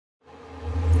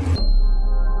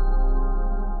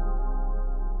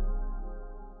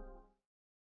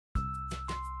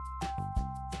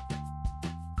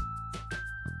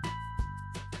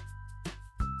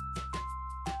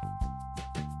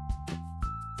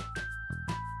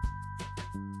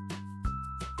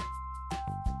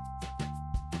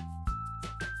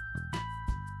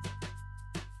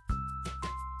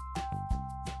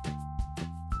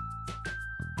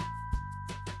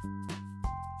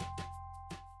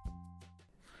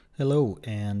Hello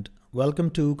and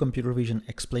welcome to Computer Vision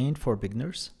Explained for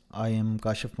Beginners. I am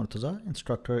Kashif Murtaza,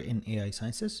 instructor in AI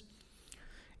Sciences.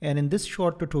 And in this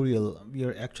short tutorial, we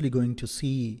are actually going to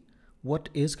see what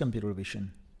is computer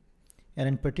vision. And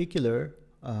in particular,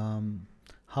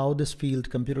 how this field,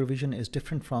 computer vision, is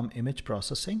different from image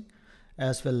processing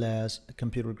as well as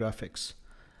computer graphics.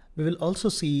 We will also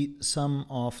see some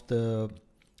of the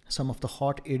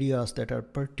hot areas that are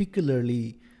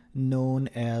particularly known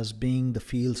as being the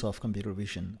fields of computer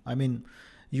vision. I mean,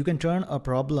 you can turn a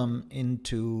problem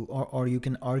into, or you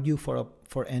can argue for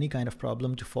any kind of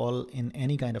problem to fall in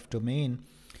any kind of domain,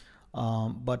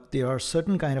 but there are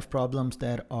certain kind of problems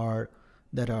that are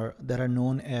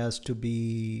known as to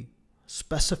be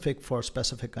specific for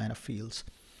specific kind of fields.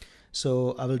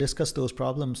 So I will discuss those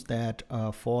problems that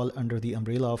fall under the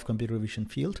umbrella of computer vision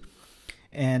field,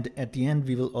 and at the end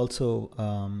we will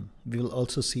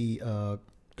also see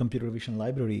computer vision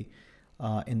library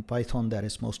in Python that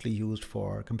is mostly used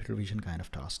for computer vision kind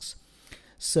of tasks.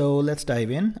 So let's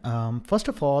dive in. First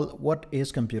of all, what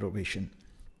is computer vision?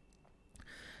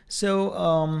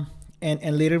 So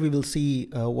and later we will see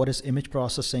what is image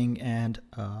processing and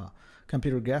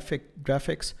computer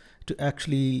graphics to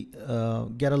actually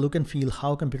get a look and feel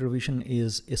how computer vision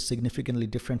is significantly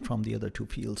different from the other two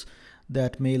fields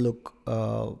that may look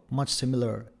much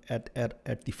similar at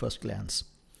the first glance.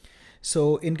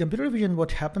 So in computer vision,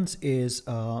 what happens is,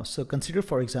 so consider,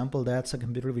 for example, that's a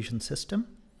computer vision system.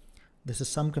 This is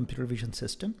some computer vision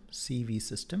system, CV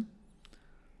system.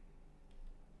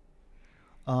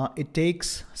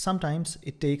 Sometimes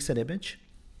it takes an image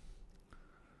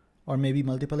or maybe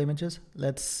multiple images.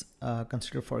 Let's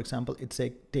consider, for example, it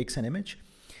takes an image.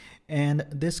 And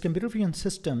this computer vision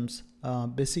systems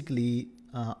basically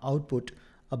output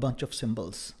a bunch of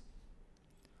symbols.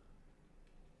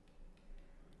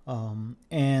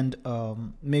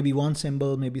 Maybe one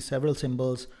symbol, maybe several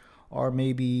symbols, or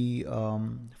maybe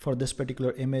for this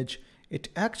particular image, it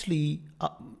actually,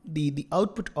 the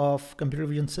output of computer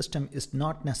vision system is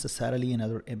not necessarily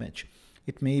another image.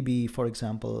 It may be, for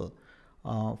example,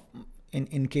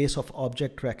 in case of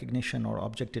object recognition or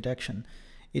object detection,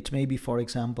 it may be, for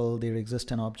example, there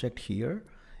exists an object here,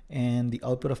 and the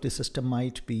output of the system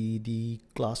might be the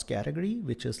class category,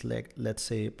 which is like, let's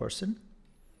say, person.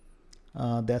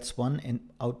 That's one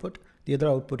output. The other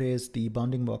output is the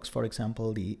bounding box, for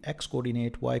example, the x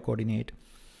coordinate, y coordinate,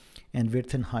 and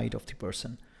width and height of the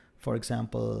person. For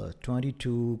example,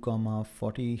 22,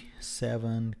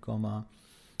 47,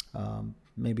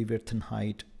 maybe width and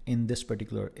height in this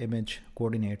particular image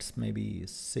coordinates maybe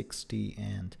 60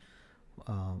 and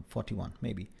 41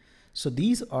 maybe. So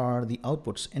these are the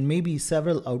outputs, and maybe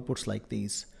several outputs like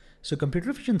these. So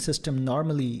computer vision system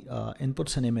normally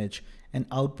inputs an image and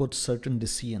outputs certain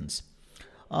decisions.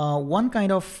 One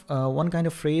kind of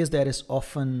phrase that is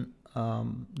often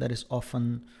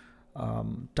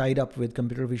tied up with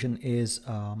computer vision is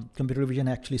computer vision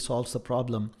actually solves the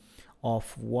problem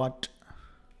of what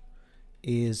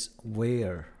is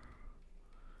where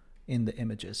in the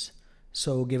images.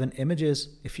 So given images,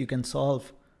 if you can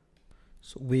solve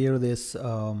where this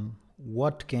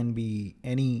what can be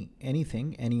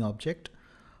anything, any object,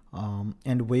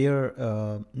 and where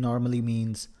normally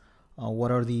means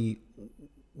what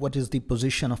is the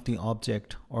position of the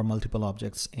object or multiple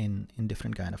objects in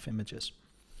different kind of images.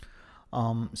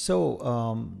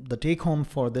 The take home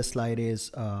for this slide is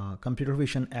computer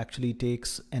vision actually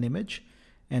takes an image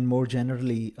and more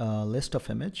generally a list of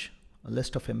images.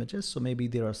 So maybe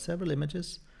there are several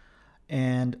images,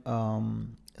 and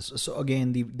so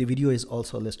again, the video is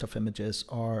also a list of images,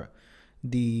 or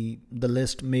the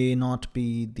list may not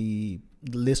be the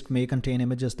list may contain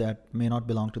images that may not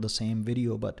belong to the same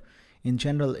video, but in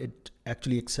general it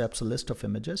actually accepts a list of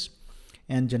images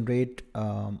and generate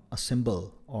a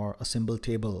symbol or a symbol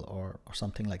table or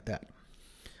something like that.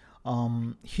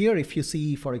 Here, if you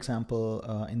see, for example,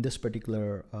 in this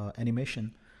particular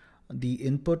animation, the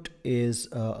input is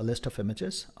a list of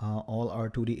images, all are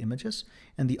 2D images,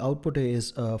 and the output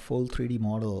is a full 3D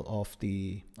model of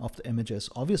the images.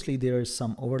 Obviously, there is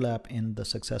some overlap in the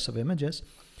successive images,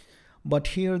 but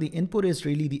here the input is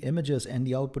really the images and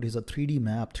the output is a 3D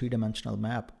map, three-dimensional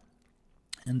map.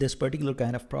 And this particular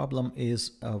kind of problem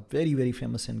is very, very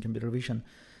famous in computer vision,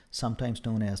 sometimes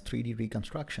known as 3D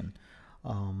reconstruction.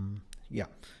 Yeah,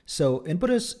 so input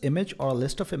is image or a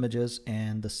list of images,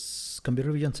 and the computer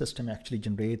vision system actually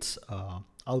generates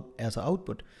out as an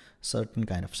output certain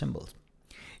kind of symbols.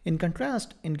 In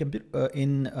contrast, in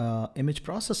image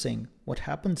processing, what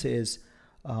happens is,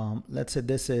 let's say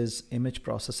this is image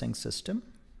processing system,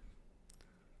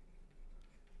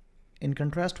 in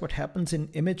contrast, what happens in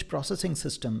image processing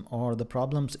system, or the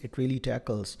problems it really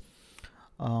tackles,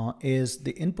 is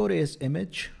the input is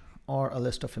image or a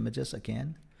list of images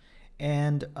again,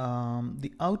 and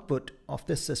the output of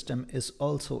this system is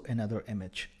also another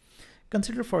image.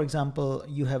 Consider, for example,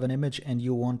 you have an image and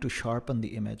you want to sharpen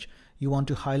the image. You want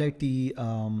to highlight the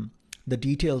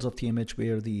details of the image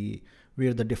where the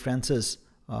differences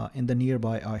in the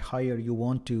nearby are higher. You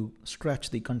want to stretch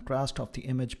the contrast of the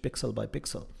image pixel by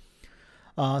pixel.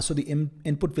 So the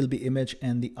input will be image,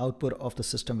 and the output of the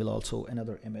system will also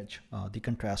another image, the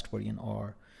contrast variant.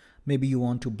 Or maybe you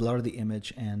want to blur the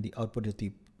image and the output is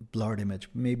the blurred image.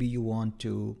 Maybe you want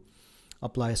to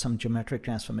apply some geometric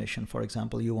transformation. For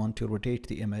example, you want to rotate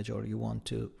the image, or you want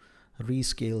to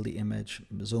rescale the image,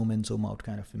 zoom in, zoom out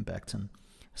kind of impacts, and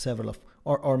several of,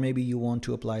 or maybe you want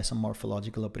to apply some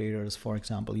morphological operators. For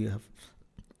example, you have,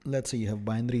 let's say you have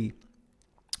binary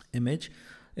image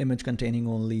containing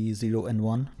only 0 and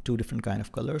 1, two different kind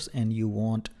of colors, and you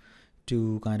want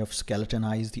to kind of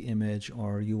skeletonize the image,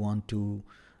 or you want to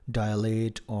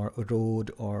dilate or erode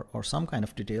or some kind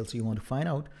of details you want to find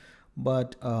out.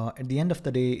 But at the end of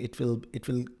the day, it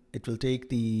will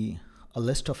take a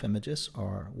list of images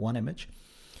or one image,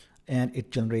 and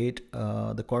it generate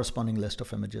the corresponding list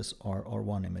of images or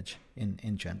one image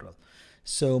in general.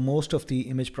 So most of the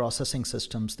image processing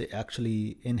systems, they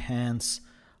actually enhance,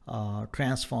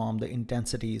 transform the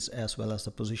intensities as well as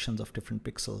the positions of different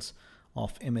pixels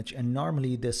of image, and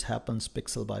normally this happens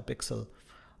pixel by pixel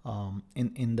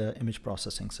in the image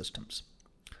processing systems.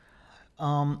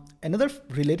 Another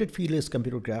related field is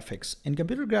computer graphics. In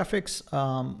computer graphics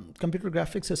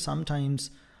is sometimes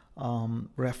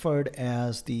referred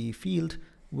as the field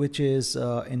which is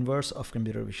inverse of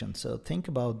computer vision. So think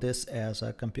about this as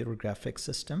a computer graphics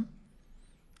system.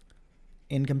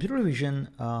 In computer vision,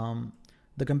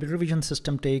 the computer vision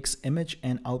system takes image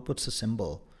and outputs a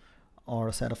symbol or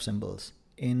a set of symbols.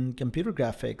 In computer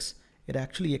graphics, it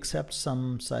actually accepts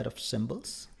some set of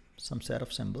symbols,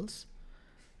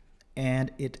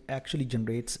 and it actually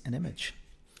generates an image.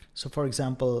 So for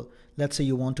example, let's say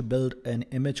you want to build an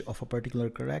image of a particular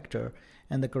character,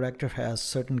 and the character has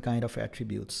certain kind of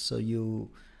attributes. So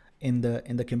you, in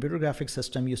the computer graphics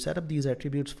system, you set up these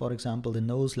attributes, for example, the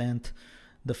nose length,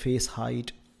 the face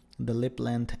height, the lip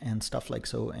length, and stuff like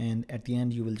so. And at the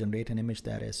end, you will generate an image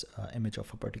that is an image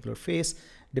of a particular face,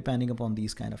 depending upon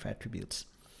these kind of attributes.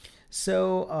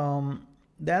 So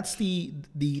that's the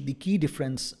key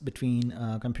difference between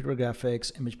computer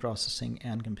graphics, image processing,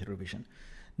 and computer vision.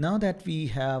 Now that we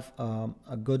have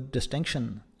a good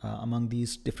distinction among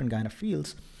these different kind of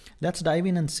fields, let's dive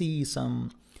in and see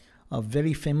some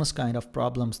very famous kind of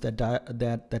problems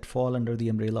that fall under the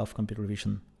umbrella of computer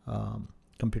vision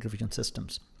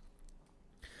systems.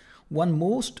 One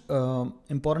most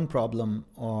important problem,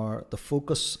 or the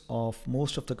focus of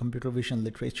most of the computer vision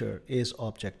literature, is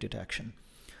object detection.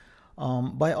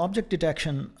 By object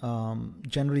detection,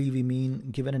 generally we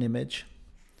mean, given an image,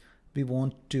 we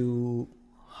want to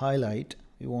highlight,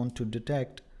 we want to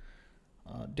detect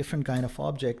different kind of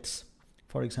objects.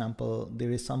 For example,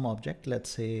 there is some object, let's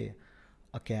say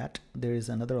a cat, there is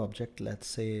another object, let's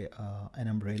say an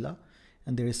umbrella,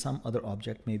 and there is some other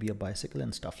object, maybe a bicycle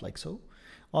and stuff like so.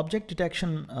 Object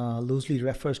detection loosely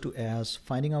refers to as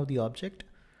finding out the object,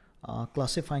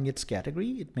 classifying its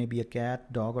category, it may be a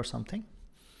cat, dog, or something,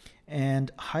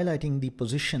 and highlighting the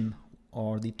position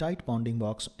or the tight bounding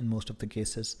box in most of the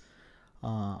cases.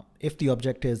 If the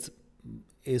object is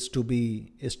to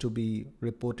be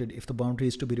reported, if the boundary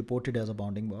is to be reported as a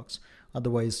bounding box.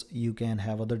 Otherwise, you can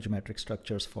have other geometric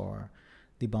structures for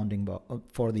the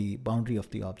boundary of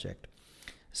the object.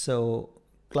 So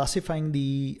classifying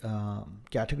the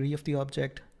category of the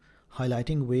object,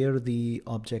 highlighting where the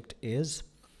object is,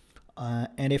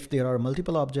 and if there are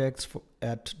multiple objects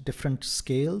at different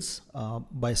scales,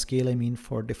 by scale I mean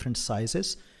for different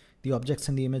sizes, the objects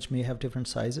in the image may have different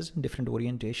sizes and different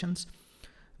orientations.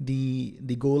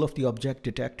 The goal of the object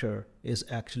detector is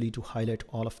actually to highlight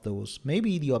all of those.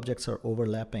 Maybe the objects are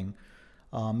overlapping.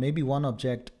 Maybe one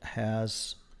object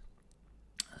has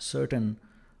certain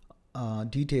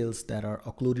details that are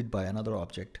occluded by another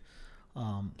object.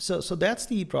 So that's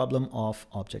the problem of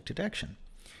object detection.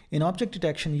 In object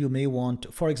detection, you may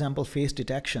want, for example, face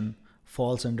detection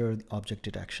falls under object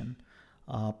detection.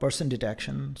 Person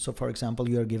detection, so for example,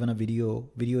 you are given a video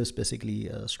is basically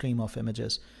a stream of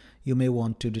images. You may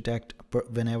want to detect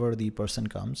whenever the person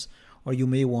comes, or you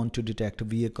may want to detect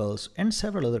vehicles and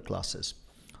several other classes.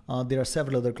 There are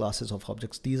several other classes of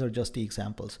objects. These are just the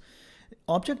examples.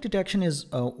 Object detection is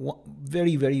a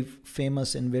very, very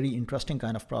famous and very interesting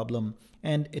kind of problem,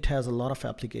 and it has a lot of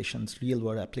applications,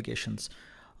 real-world applications.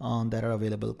 that are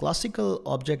available. Classical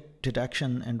object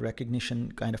detection and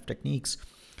recognition kind of techniques,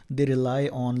 they rely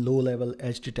on low-level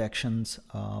edge detections,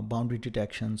 boundary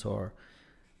detections, or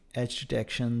edge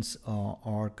detections,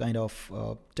 or kind of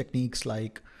techniques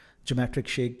like geometric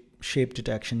shape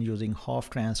detection using Hoff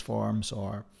transforms,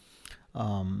 or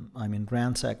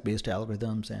ransack-based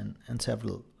algorithms, and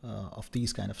several of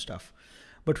these kind of stuff.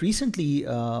 But recently,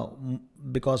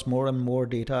 because more and more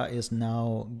data is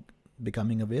now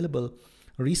becoming available,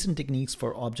 recent techniques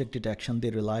for object detection, they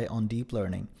rely on deep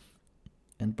learning,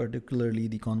 and particularly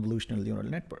the convolutional neural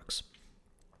networks.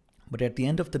 But at the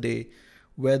end of the day,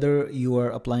 whether you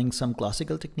are applying some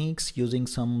classical techniques using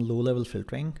some low-level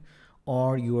filtering,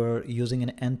 or you are using an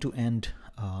end-to-end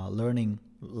learning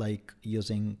like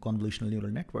using convolutional neural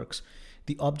networks,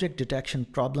 the object detection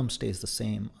problem stays the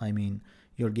same. I mean,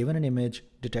 you're given an image,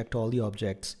 detect all the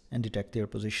objects, and detect their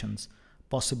positions.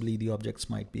 Possibly the objects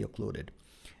might be occluded.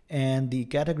 And the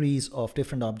categories of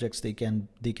different objects, they can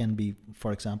be,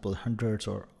 for example, hundreds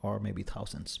or maybe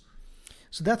thousands.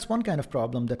 So that's one kind of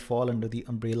problem that fall under the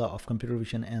umbrella of computer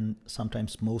vision, and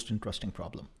sometimes most interesting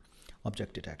problem,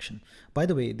 object detection. By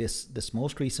the way, this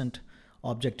most recent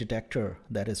object detector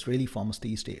that is really famous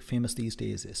these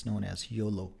days is known as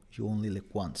YOLO, you only live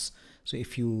once. So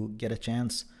if you get a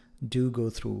chance, do go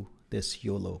through this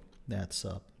YOLO. That's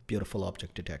a beautiful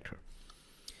object detector.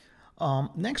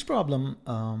 Next problem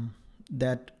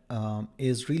that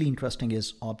is really interesting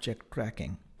is object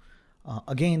tracking.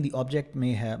 Again, the object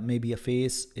may be a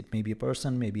face, it may be a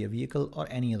person, maybe a vehicle, or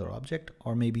any other object,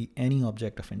 or maybe any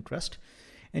object of interest,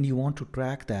 and you want to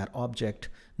track that object.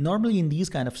 Normally in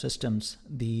these kind of systems,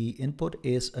 the input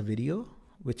is a video,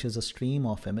 which is a stream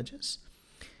of images,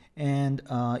 and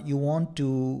you want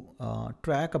to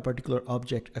track a particular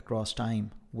object across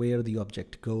time, where the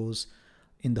object goes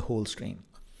in the whole stream.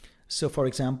 So for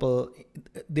example,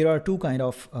 there are two kind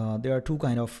of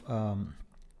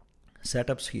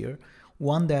setups here.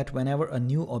 One, that whenever a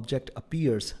new object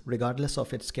appears, regardless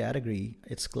of its category,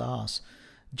 its class,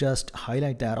 just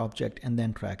highlight that object and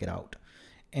then track it out.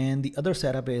 And the other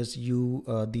setup is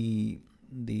the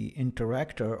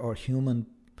interactor or human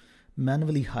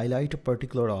manually highlight a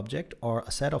particular object or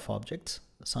a set of objects,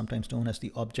 sometimes known as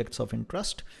the objects of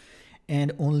interest,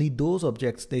 and only those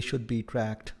objects, they should be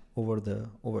tracked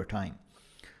over time.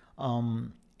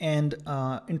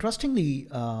 Interestingly,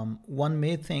 one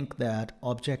may think that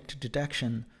object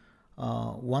detection,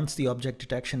 once the object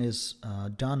detection is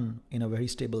done in a very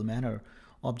stable manner,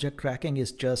 object tracking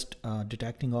is just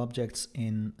detecting objects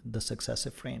in the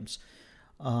successive frames.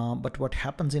 But what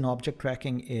happens in object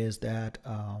tracking is that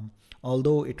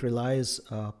although it relies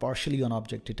partially on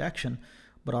object detection,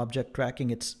 but object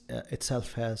tracking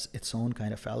itself has its own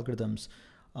kind of algorithms,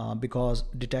 because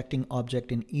detecting object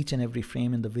in each and every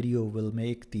frame in the video will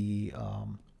make the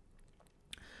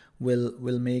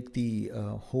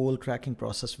whole tracking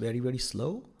process very, very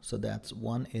slow. So that's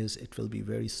one, is it will be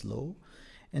very slow,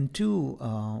 and two,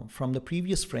 from the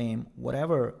previous frame,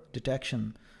 whatever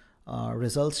detection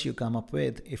results you come up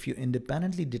with, if you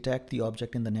independently detect the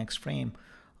object in the next frame,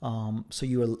 so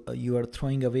you are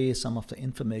throwing away some of the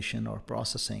information or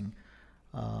processing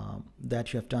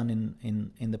that you have done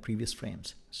in the previous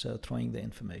frames. So throwing the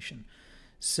information.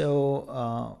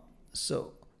 So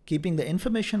keeping the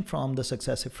information from the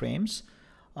successive frames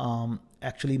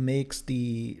actually makes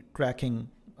the tracking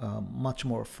much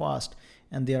more fast.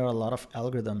 And there are a lot of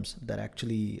algorithms that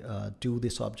actually do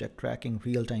this object tracking,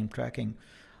 real-time tracking,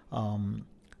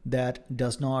 that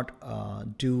does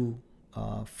not do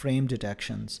frame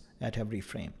detections at every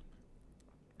frame.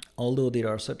 Although there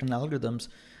are certain algorithms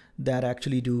that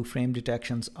actually do frame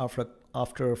detections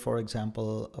after, for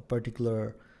example, a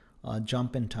particular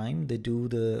jump in time. They do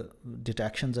the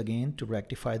detections again to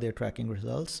rectify their tracking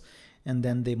results, and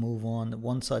then they move on.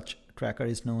 One such tracker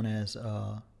is known as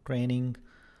training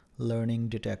learning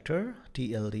detector,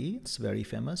 TLD. It's very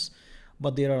famous.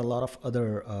 But there are a lot of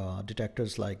other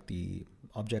detectors like the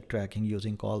object tracking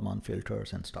using Kalman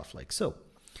filters and stuff like so.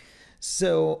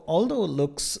 So although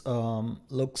looks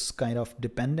kind of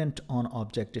dependent on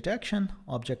object detection,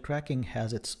 object tracking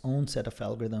has its own set of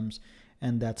algorithms,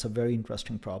 and that's a very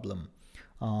interesting problem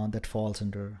that falls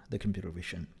under the computer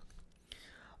vision.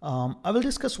 I will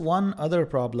discuss one other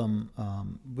problem,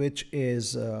 which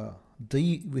is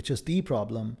the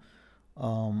problem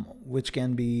which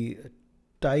can be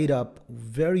tied up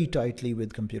very tightly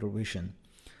with computer vision.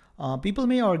 People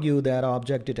may argue that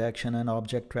object detection and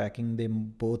object tracking, they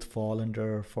both fall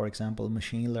under, for example,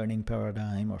 machine learning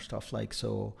paradigm or stuff like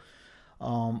so.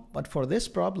 But for this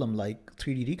problem, like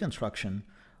 3D reconstruction,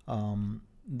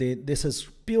 this is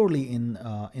purely in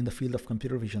the field of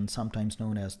computer vision, sometimes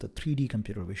known as the 3D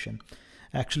computer vision.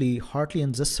 Actually, Hartley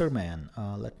and Zisserman,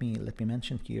 let me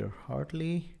mention here,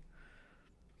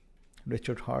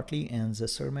 Richard Hartley and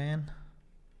Zisserman.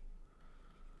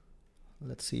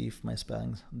 Let's see if my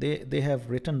spellings. They have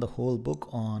written the whole book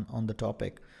on the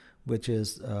topic, which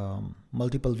is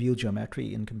multiple view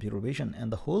geometry in computer vision,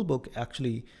 and the whole book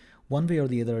actually, one way or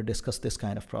the other, discuss this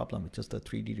kind of problem, which is the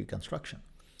 3D reconstruction.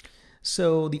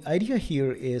 So the idea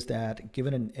here is that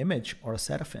given an image or a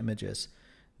set of images,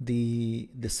 the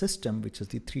system, which is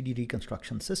the 3D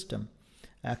reconstruction system,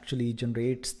 actually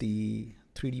generates the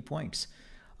 3D points.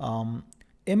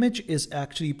 Image is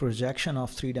actually projection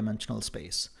of three-dimensional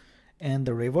space, and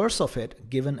the reverse of it,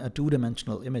 given a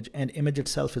two-dimensional image, and image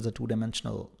itself is a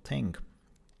two-dimensional thing.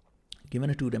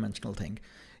 Given a two-dimensional thing,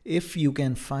 if you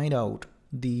can find out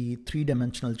the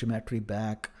three-dimensional geometry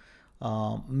back,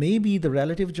 maybe the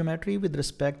relative geometry with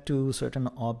respect to certain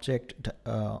object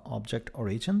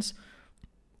origins,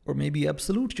 or maybe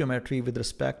absolute geometry with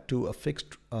respect to a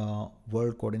fixed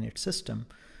world coordinate system.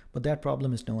 But that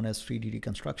problem is known as 3D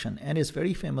reconstruction and is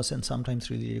very famous and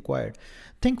sometimes really required.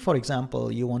 Think, for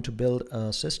example, you want to build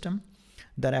a system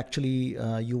that actually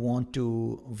you want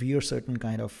to wear certain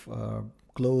kind of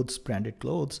clothes, branded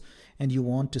clothes, and you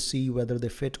want to see whether they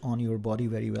fit on your body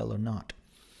very well or not.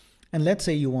 And let's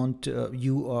say you want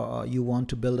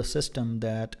to build a system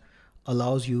that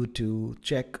allows you to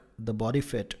check the body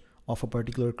fit of a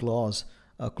particular clothes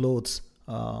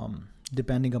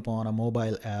depending upon a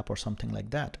mobile app or something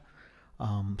like that.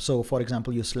 So for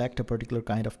example, you select a particular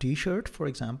kind of t-shirt, for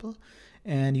example,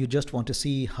 and you just want to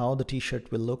see how the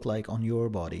t-shirt will look like on your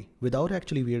body without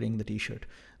actually wearing the t-shirt.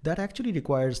 That actually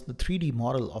requires the 3D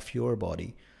model of your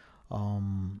body.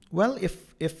 Well,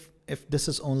 if this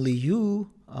is only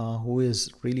you who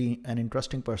is really an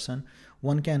interesting person,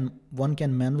 one can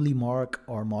manually mark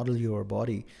or model your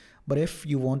body. But if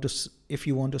you want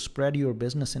to spread your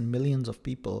business in millions of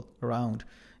people around,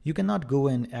 you cannot go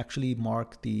and actually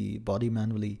mark the body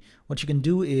manually. What you can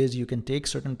do is you can take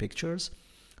certain pictures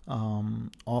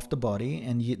of the body,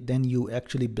 and then you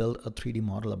actually build a 3D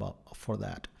model for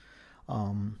that.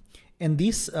 And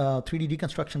this 3D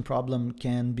reconstruction problem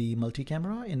can be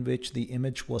multi-camera, in which the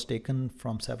image was taken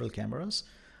from several cameras.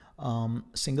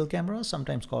 Single camera,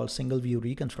 sometimes called single view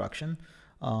reconstruction,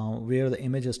 where the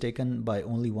image is taken by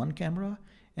only one camera.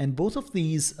 And both of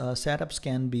these setups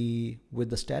can be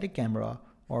with the static camera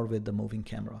or with the moving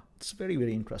camera. It's a very,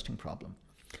 very interesting problem.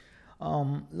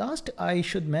 Last, I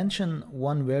should mention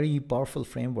one very powerful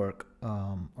framework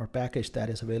or package that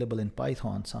is available in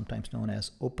Python, sometimes known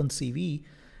as OpenCV.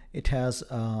 It is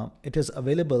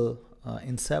available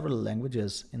in several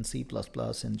languages, in C++,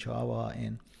 in Java,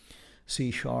 in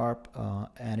C#,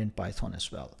 and in Python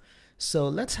as well. So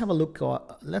let's have a look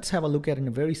at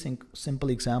a very simple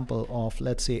example of,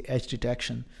 let's say, edge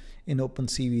detection in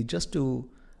OpenCV, just to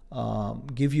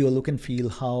give you a look and feel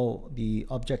how the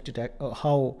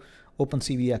how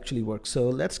OpenCV actually works. So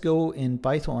let's go in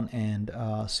Python and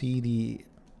see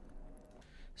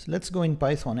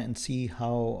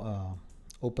how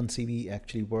OpenCV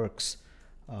actually works.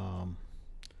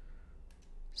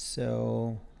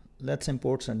 So let's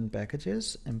import certain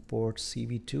packages. Import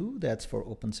CV2, that's for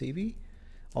OpenCV.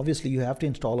 Obviously, you have to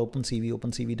install OpenCV.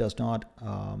 OpenCV does not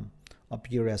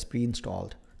appear as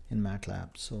pre-installed in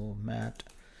MATLAB. So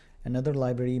another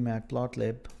library,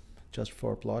 matplotlib, just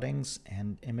for plottings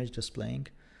and image displaying,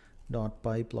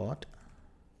 .pyplot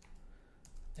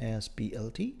as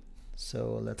PLT.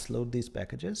 So let's load these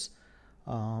packages.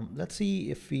 Let's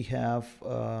see if we have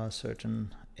a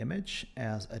certain image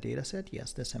as a data set.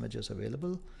 Yes, this image is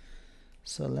available.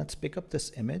 So let's pick up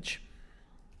this image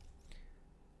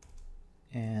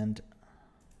and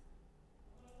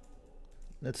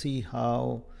let's see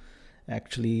how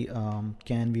actually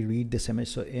can we read this image.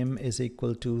 So im is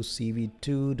equal to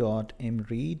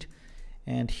cv2.imRead,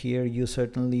 and here you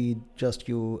certainly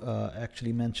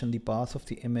actually mention the path of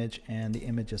the image and the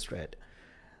image is read.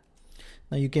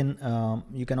 Now you can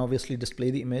obviously display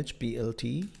the image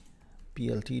plt.imshow.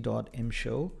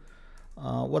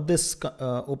 What this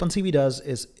OpenCV does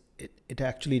is it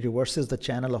actually reverses the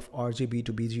channel of RGB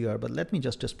to BGR, but let me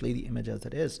just display the image as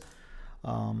it is.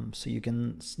 So you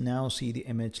can now see the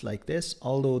image like this,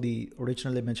 although the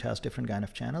original image has different kind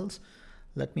of channels.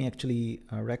 Let me actually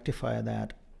rectify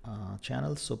that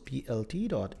channel. So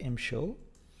plt.imshow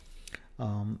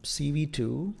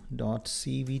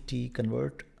cv2.cvt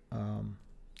convert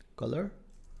color.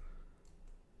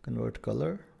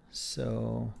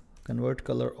 So convert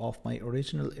color of my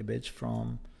original image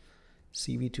from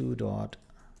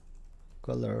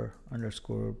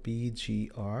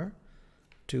cv2.color_bgr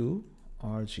to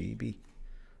RGB.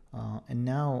 And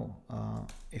now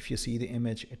if you see the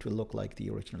image, it will look like the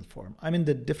original form. I mean,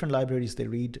 the different libraries, they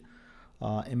read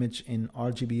image in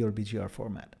RGB or BGR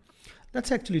format.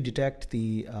 Let's actually detect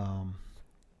the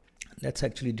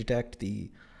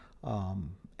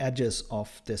edges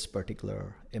of this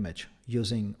particular image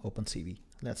using OpenCV.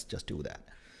 Let's just do that.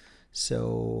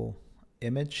 So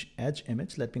image, edge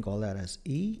image, let me call that as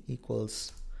E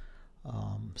equals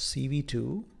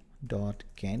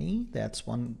cv2.cany. That's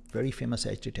one very famous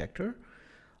edge detector.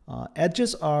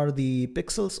 Edges are the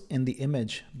pixels in the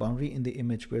image, boundary in the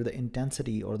image, where the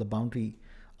intensity or the boundary,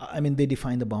 I mean, they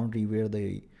define the boundary where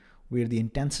the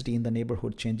intensity in the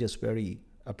neighborhood changes very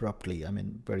abruptly. I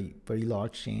mean, very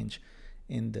large change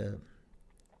in the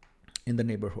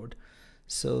neighborhood.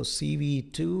 So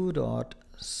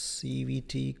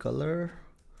cv2.cvt color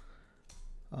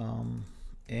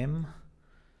m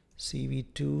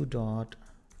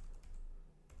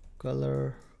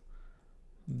cv2.color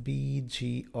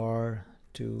bgr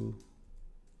to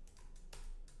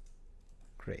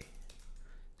gray.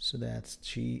 So that's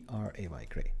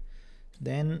gray.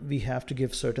 Then we have to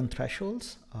give certain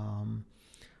thresholds.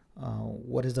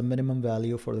 What is the minimum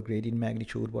value for the gradient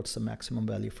magnitude? What's the maximum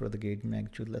value for the gradient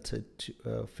magnitude? Let's say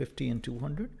 50 and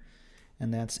 200,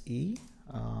 and that's E.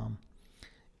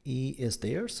 E is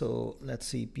there, so let's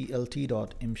see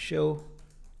plt.imshow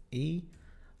E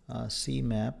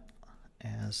cmap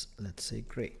as, let's say,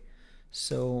 gray.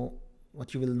 So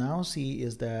what you will now see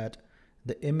is that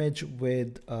the image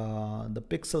with the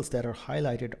pixels that are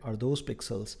highlighted are those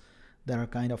pixels that are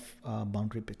kind of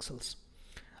boundary pixels.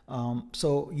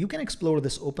 So you can explore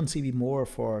this OpenCV more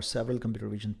for several computer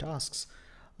vision tasks.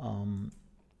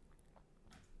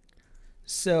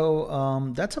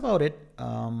 That's about it.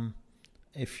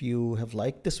 If you have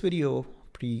liked this video,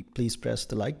 please press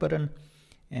the like button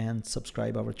and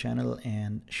subscribe our channel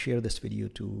and share this video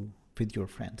with your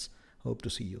friends. Hope to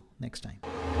see you next time.